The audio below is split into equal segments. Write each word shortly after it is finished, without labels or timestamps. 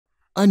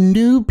A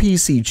new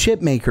PC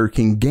chipmaker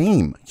can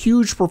game.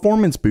 Huge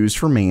performance boost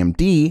from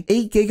AMD.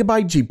 8GB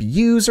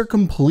GPUs are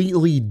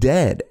completely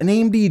dead, and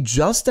AMD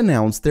just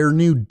announced their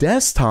new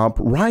desktop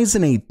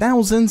Ryzen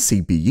 8000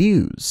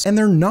 CPUs, and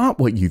they're not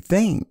what you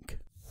think.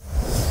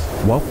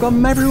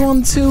 Welcome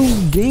everyone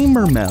to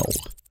Gamer Meld.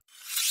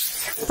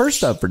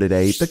 First up for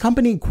today, the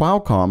company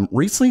Qualcomm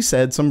recently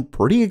said some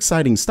pretty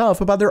exciting stuff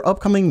about their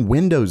upcoming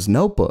Windows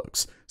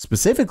notebooks,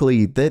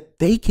 specifically that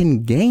they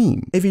can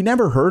game. If you've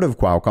never heard of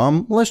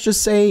Qualcomm, let's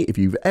just say if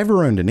you've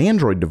ever owned an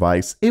Android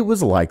device, it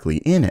was likely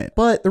in it.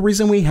 But the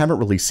reason we haven't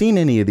really seen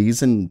any of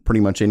these in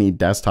pretty much any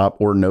desktop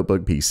or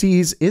notebook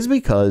PCs is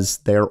because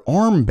they're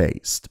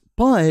ARM-based.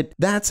 But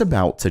that's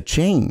about to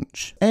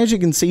change. As you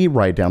can see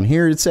right down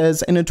here, it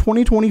says, in a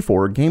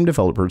 2024 Game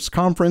Developers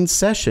Conference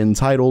session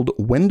titled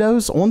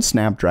Windows on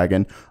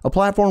Snapdragon, a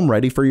platform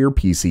ready for your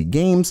PC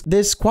games,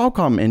 this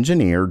Qualcomm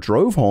engineer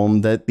drove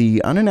home that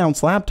the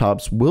unannounced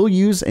laptops will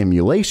use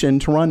emulation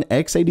to run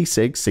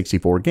x86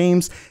 64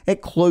 games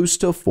at close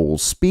to full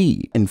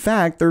speed. In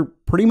fact, they're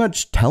pretty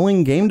much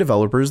telling game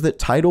developers that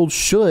titles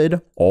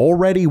should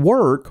already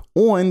work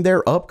on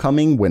their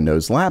upcoming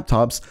Windows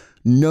laptops.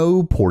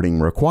 No porting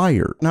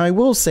required. Now, I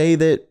will say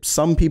that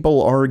some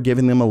people are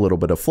giving them a little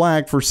bit of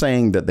flack for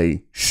saying that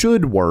they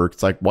should work.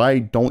 It's like, why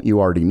don't you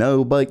already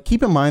know? But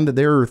keep in mind that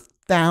there are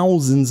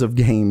thousands of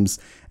games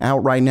out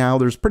right now.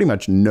 There's pretty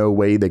much no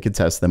way they could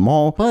test them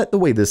all. But the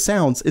way this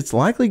sounds, it's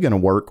likely going to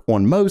work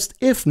on most,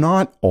 if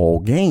not all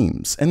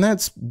games. And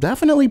that's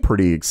definitely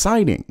pretty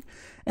exciting.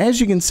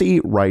 As you can see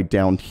right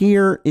down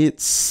here, it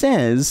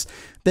says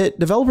that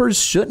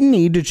developers shouldn't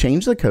need to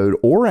change the code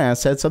or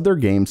assets of their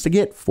games to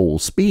get full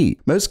speed.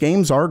 Most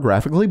games are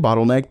graphically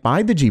bottlenecked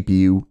by the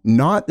GPU,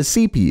 not the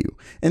CPU,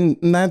 and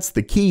that's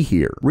the key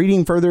here.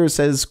 Reading further, it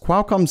says,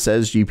 Qualcomm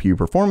says GPU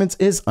performance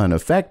is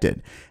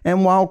unaffected,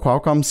 and while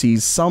Qualcomm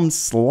sees some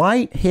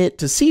slight hit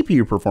to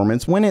CPU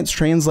performance when it's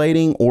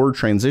translating or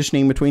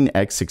transitioning between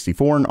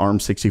x64 and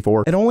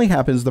ARM64, it only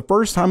happens the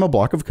first time a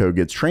block of code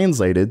gets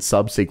translated.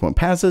 Subsequent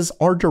passes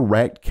are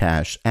direct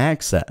cache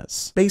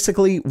access.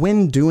 Basically,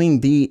 when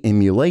doing the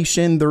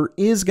emulation, there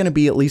is going to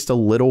be at least a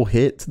little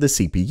hit to the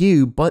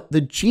CPU, but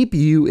the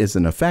GPU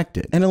isn't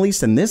affected. And at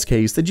least in this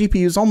case, the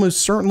GPU is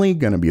almost certainly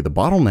going to be the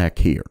bottleneck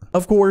here.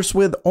 Of course,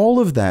 with all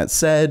of that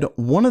said,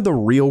 one of the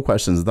real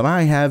questions that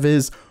I have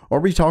is, are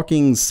we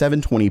talking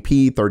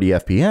 720p 30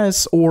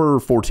 FPS or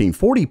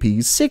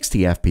 1440p 60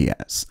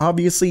 FPS?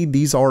 Obviously,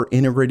 these are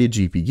integrated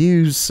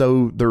GPUs,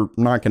 so they're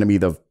not going to be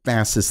the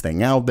fastest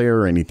thing out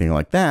there or anything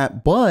like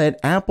that, but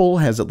Apple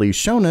has at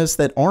least shown us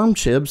that ARM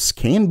chips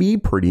can be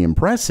pretty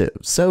impressive.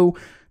 So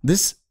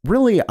this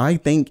really, I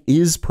think,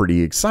 is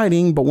pretty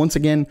exciting, but once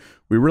again,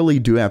 we really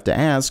do have to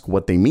ask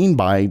what they mean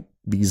by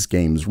these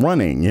games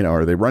running. You know,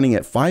 are they running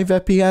at 5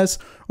 FPS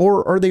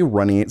or are they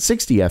running at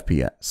 60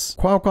 FPS?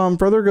 Qualcomm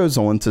further goes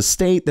on to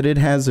state that it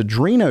has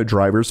Adreno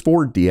drivers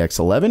for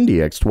DX11,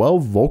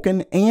 DX12,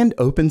 Vulkan, and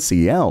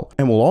OpenCL,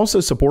 and will also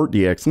support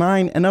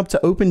DX9 and up to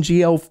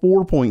OpenGL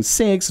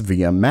 4.6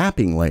 via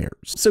mapping layers.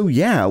 So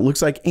yeah, it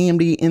looks like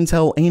AMD,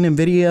 Intel, and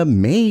Nvidia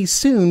may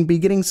soon be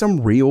getting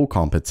some real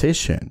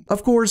competition.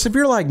 Of course, if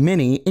you're like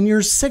many and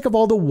you're sick of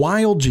all the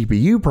wild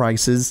GPU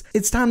prices,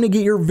 it's time to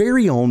get your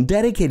very own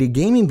dedicated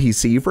gaming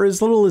PC for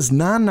as little as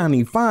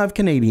 $9.95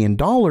 Canadian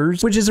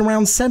dollars, which is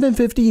around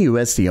 $7.50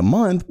 USD a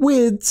month,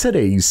 with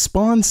today's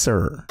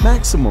sponsor,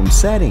 Maximum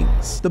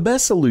Settings, the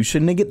best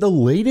solution to get the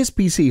latest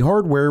PC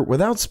hardware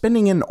without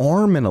spending an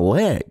arm and a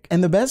leg.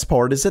 And the best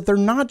part is that they're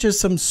not just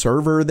some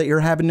server that you're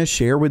having to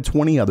share with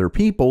 20 other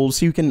people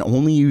so you can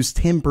only use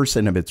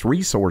 10% of its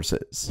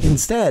resources.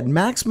 Instead,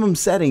 Maximum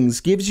Settings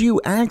gives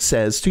you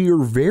access to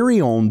your very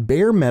own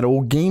bare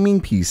metal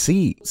gaming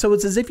PC. So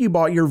it's as if you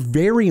bought your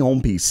very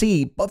own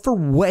PC, but for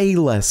way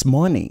less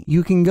money.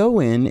 You can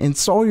go in,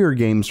 install your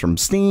games from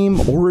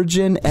Steam,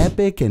 Origin,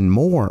 Epic, and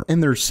more,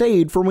 and they're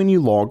saved for when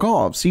you log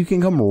off, so you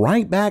can come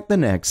right back the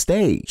next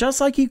day, just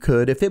like you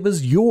could if it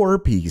was your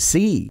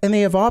PC. And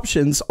they have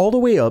options all the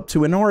way up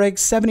to an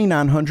RX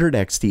 7900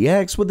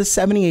 XTX with a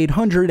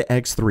 7800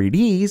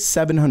 X3D,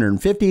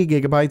 750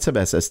 gigabytes of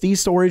SSD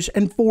storage,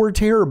 and 4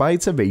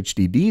 terabytes of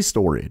HDD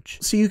storage.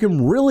 So you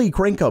can really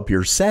crank up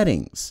your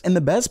settings. And the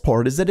best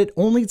part is that it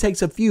only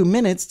takes a few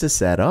minutes to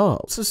set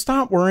up. So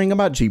stop worrying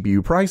about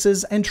GPU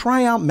prices and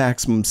try out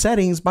Maximum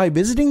Settings by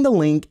visiting the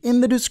link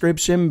in the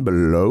description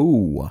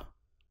below.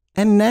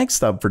 And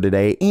next up for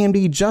today,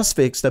 AMD just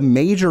fixed a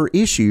major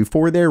issue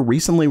for their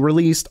recently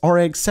released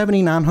RX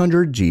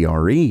 7900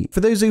 GRE.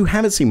 For those who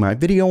haven't seen my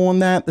video on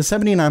that, the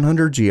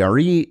 7900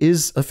 GRE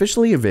is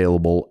officially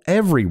available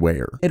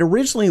everywhere. It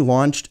originally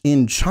launched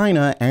in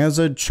China as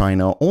a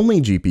China-only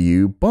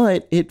GPU,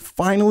 but it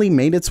finally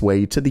made its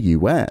way to the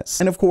US.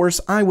 And of course,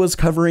 I was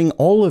covering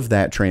all of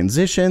that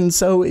transition,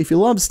 so if you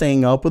love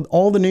staying up with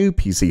all the new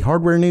PC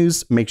hardware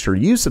news, make sure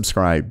you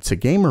subscribe to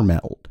Gamer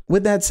Meld.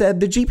 With that said,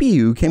 the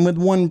GPU came with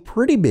one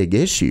pretty big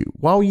issue.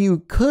 While you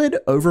could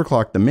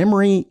overclock the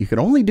memory, you could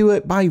only do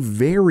it by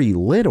very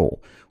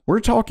little, We're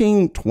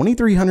talking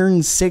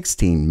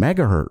 2316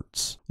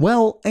 megahertz.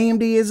 Well,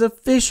 AMD has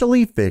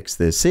officially fixed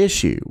this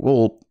issue.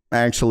 Well,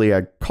 actually,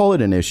 I call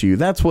it an issue.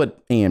 That's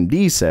what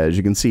AMD says.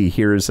 You can see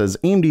here it says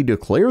AMD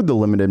declared the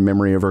limited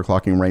memory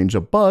overclocking range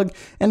a bug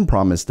and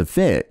promised to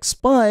fix.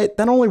 But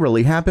that only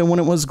really happened when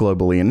it was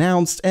globally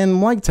announced,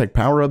 and like Tech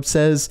PowerUp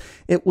says,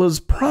 it was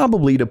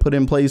probably to put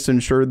in place to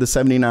ensure the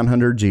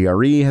 7900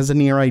 GRE has a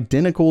near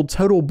identical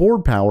total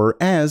board power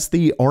as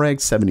the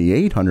RX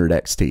 7800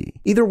 XT.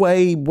 Either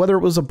way, whether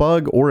it was a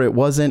bug or it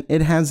wasn't,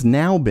 it has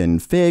now been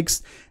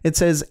fixed. It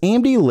says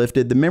AMD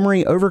lifted the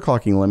memory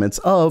overclocking limits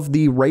of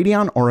the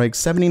Radeon RX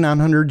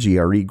 7900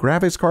 GRE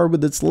graphics card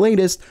with its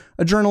latest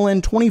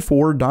Adrenalin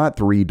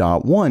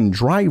 24.3.1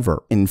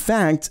 driver. In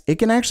fact, it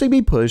can actually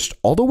be pushed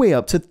all the way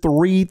up to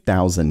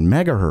 3000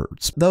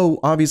 megahertz. Though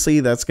obviously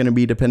that's going to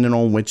be dependent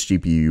on which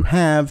GPU you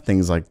have,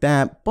 things like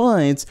that,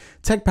 but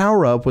Tech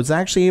PowerUp was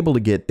actually able to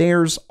get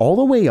theirs all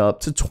the way up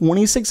to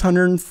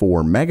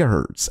 2604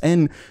 megahertz.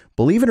 And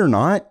believe it or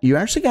not, you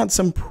actually got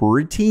some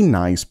pretty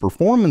nice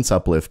performance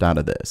uplift out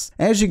of this.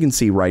 As you can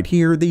see right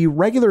here, the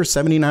regular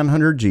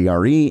 7900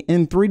 GRE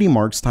in 3D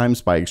Marks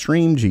times by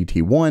Extreme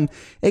GT1,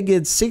 it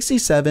gets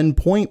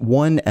 67.1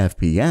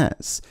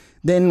 FPS.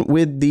 Then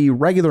with the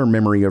regular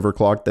memory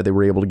overclock that they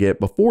were able to get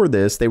before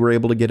this, they were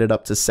able to get it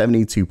up to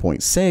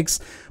 72.6,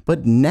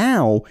 but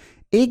now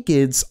it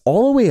gets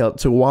all the way up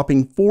to a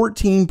whopping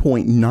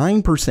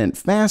 14.9%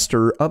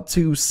 faster, up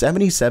to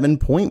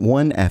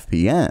 77.1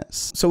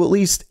 FPS. So at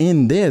least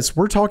in this,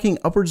 we're talking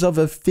upwards of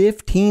a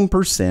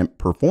 15%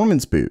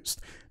 performance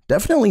boost.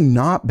 Definitely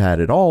not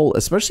bad at all,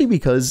 especially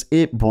because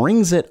it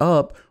brings it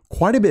up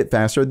quite a bit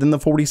faster than the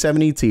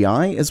 4070 Ti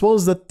as well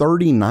as the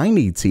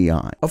 3090 Ti.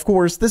 Of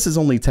course, this is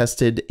only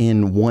tested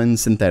in one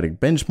synthetic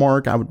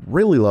benchmark. I would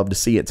really love to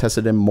see it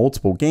tested in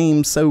multiple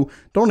games, so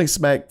don't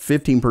expect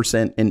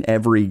 15% in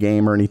every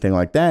game or anything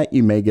like that.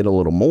 You may get a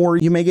little more,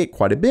 you may get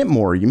quite a bit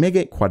more, you may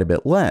get quite a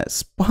bit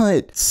less,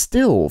 but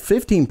still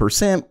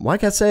 15%,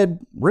 like I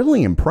said,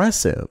 really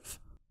impressive.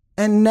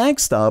 And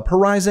next up,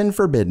 Horizon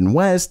Forbidden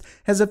West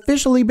has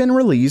officially been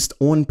released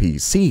on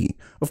PC.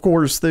 Of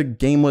course, the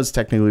game was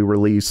technically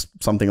released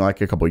something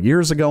like a couple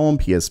years ago on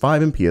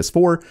PS5 and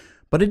PS4,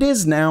 but it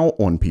is now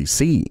on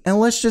PC. And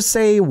let's just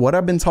say what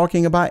I've been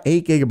talking about,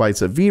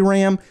 8GB of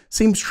VRAM,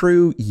 seems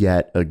true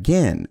yet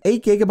again.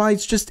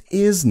 8GB just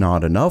is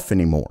not enough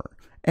anymore.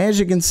 As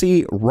you can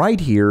see right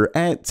here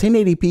at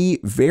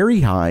 1080p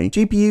very high,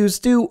 GPUs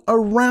do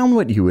around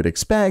what you would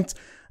expect,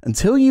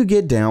 until you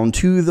get down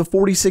to the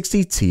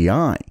 4060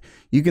 Ti.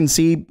 You can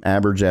see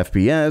average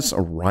FPS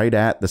right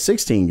at the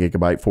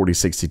 16GB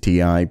 4060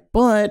 Ti,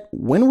 but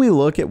when we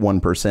look at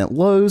 1%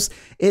 lows,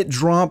 it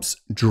drops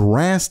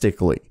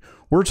drastically.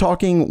 We're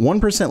talking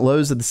 1%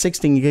 lows of the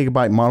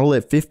 16GB model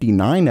at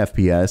 59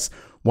 FPS,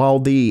 while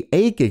the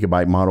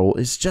 8GB model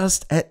is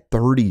just at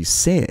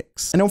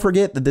 36. And don't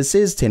forget that this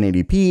is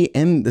 1080p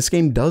and this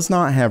game does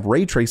not have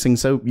ray tracing,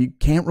 so you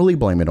can't really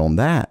blame it on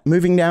that.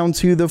 Moving down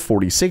to the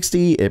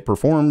 4060, it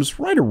performs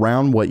right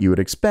around what you would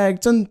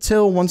expect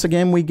until once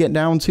again we get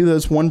down to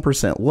those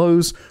 1%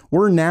 lows.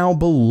 We're now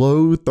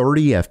below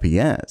 30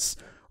 FPS.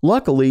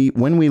 Luckily,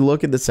 when we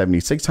look at the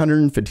 7600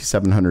 and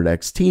 5700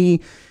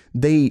 XT,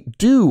 they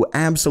do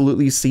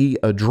absolutely see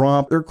a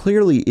drop. There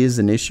clearly is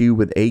an issue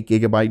with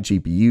 8GB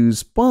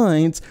GPUs,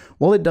 but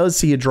while it does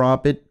see a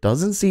drop, it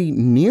doesn't see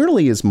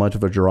nearly as much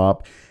of a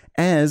drop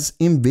as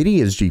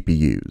NVIDIA's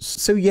GPUs.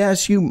 So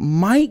yes, you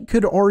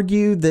could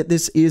argue that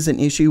this is an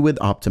issue with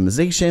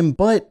optimization,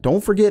 but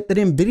don't forget that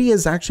NVIDIA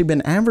has actually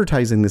been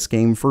advertising this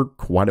game for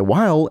quite a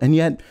while, and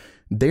yet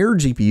their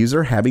GPUs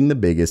are having the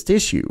biggest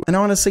issue. And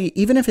honestly,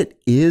 even if it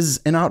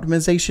is an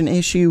optimization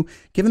issue,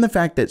 given the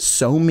fact that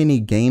so many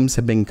games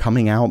have been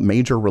coming out,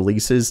 major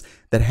releases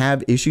that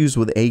have issues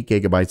with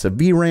 8GB of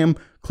VRAM,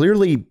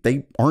 clearly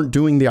they aren't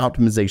doing the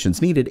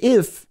optimizations needed.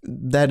 If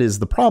that is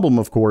the problem,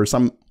 of course,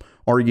 I'm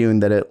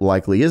arguing that it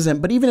likely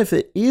isn't, but even if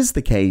it is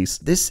the case,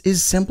 this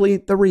is simply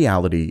the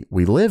reality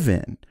we live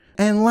in.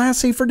 And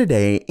lastly for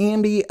today,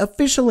 AMD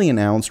officially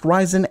announced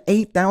Ryzen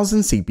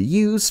 8000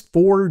 CPUs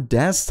for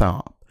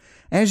desktop.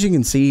 As you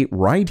can see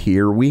right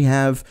here, we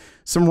have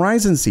some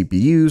Ryzen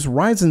CPUs,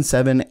 Ryzen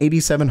 7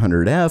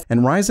 8700F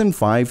and Ryzen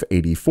 5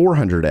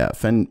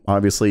 8400F. And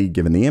obviously,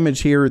 given the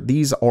image here,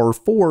 these are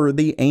for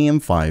the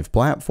AM5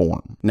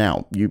 platform.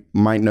 Now, you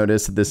might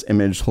notice that this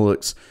image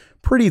looks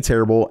pretty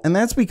terrible, and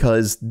that's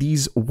because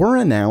these were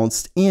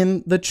announced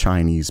in the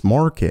Chinese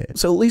market.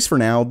 So at least for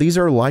now, these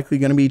are likely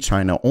going to be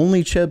China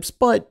only chips,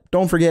 but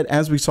don't forget,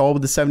 as we saw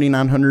with the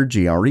 7900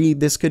 GRE,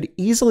 this could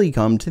easily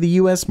come to the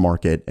US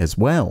market as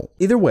well.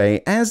 Either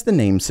way, as the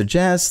name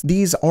suggests,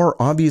 these are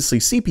obviously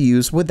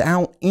CPUs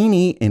without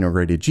any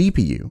integrated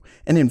GPU.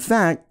 And in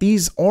fact,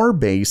 these are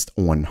based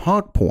on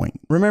Hawkpoint.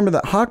 Remember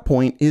that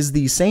Hawkpoint is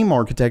the same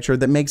architecture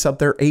that makes up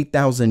their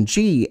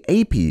 8000G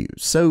APUs.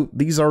 So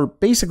these are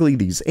basically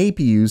these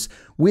APUs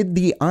with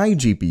the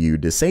iGPU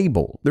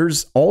disabled.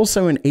 There's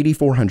also an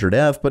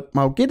 8400F, but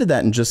I'll get to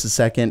that in just a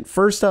second.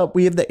 First up,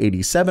 we have the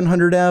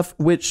 8700F,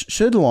 which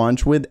should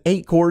launch with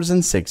 8 cores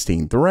and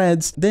 16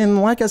 threads. Then,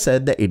 like I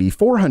said, the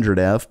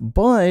 8400F,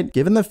 but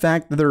given the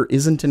fact that there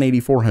isn't an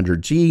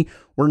 8400G,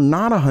 we're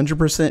not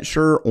 100%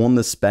 sure on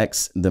the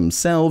specs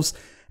themselves.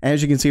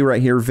 As you can see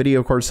right here,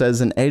 VideoCard says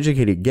an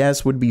educated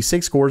guess would be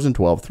 6 cores and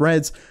 12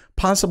 threads,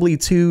 possibly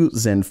 2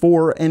 Zen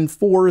 4 and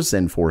 4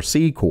 Zen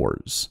 4C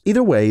cores.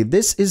 Either way,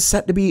 this is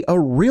set to be a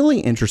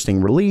really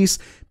interesting release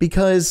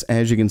because,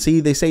 as you can see,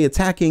 they say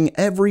attacking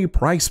every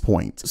price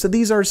point. So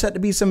these are set to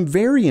be some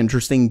very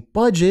interesting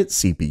budget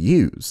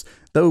CPUs.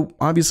 Though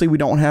obviously we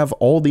don't have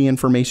all the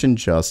information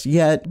just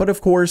yet, but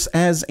of course,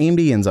 as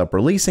AMD ends up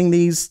releasing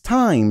these,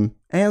 time,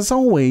 as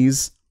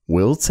always,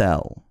 will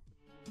tell.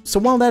 So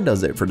while that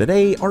does it for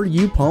today, are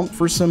you pumped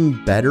for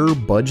some better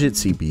budget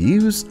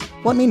CPUs?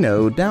 Let me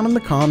know down in the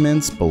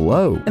comments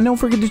below. And don't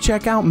forget to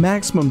check out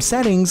maximum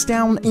settings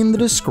down in the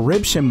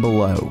description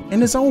below.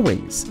 And as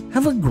always,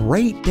 have a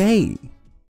great day.